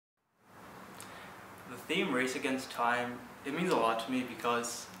theme race against time, it means a lot to me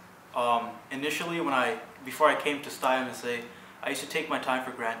because initially before I came to STY MSA, I used to take my time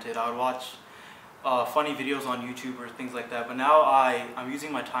for granted. I would watch funny videos on YouTube or things like that, but now I'm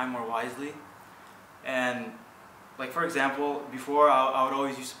using my time more wisely. And like for example, before I would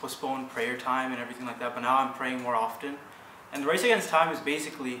always used to postpone prayer time and everything like that, but now I'm praying more often. And the race against time is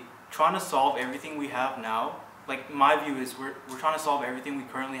basically trying to solve everything we have now. Like my view is we're trying to solve everything we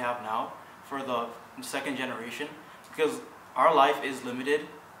currently have now for the second generation, because our life is limited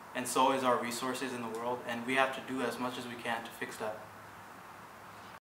and so is our resources in the world, and we have to do as much as we can to fix that.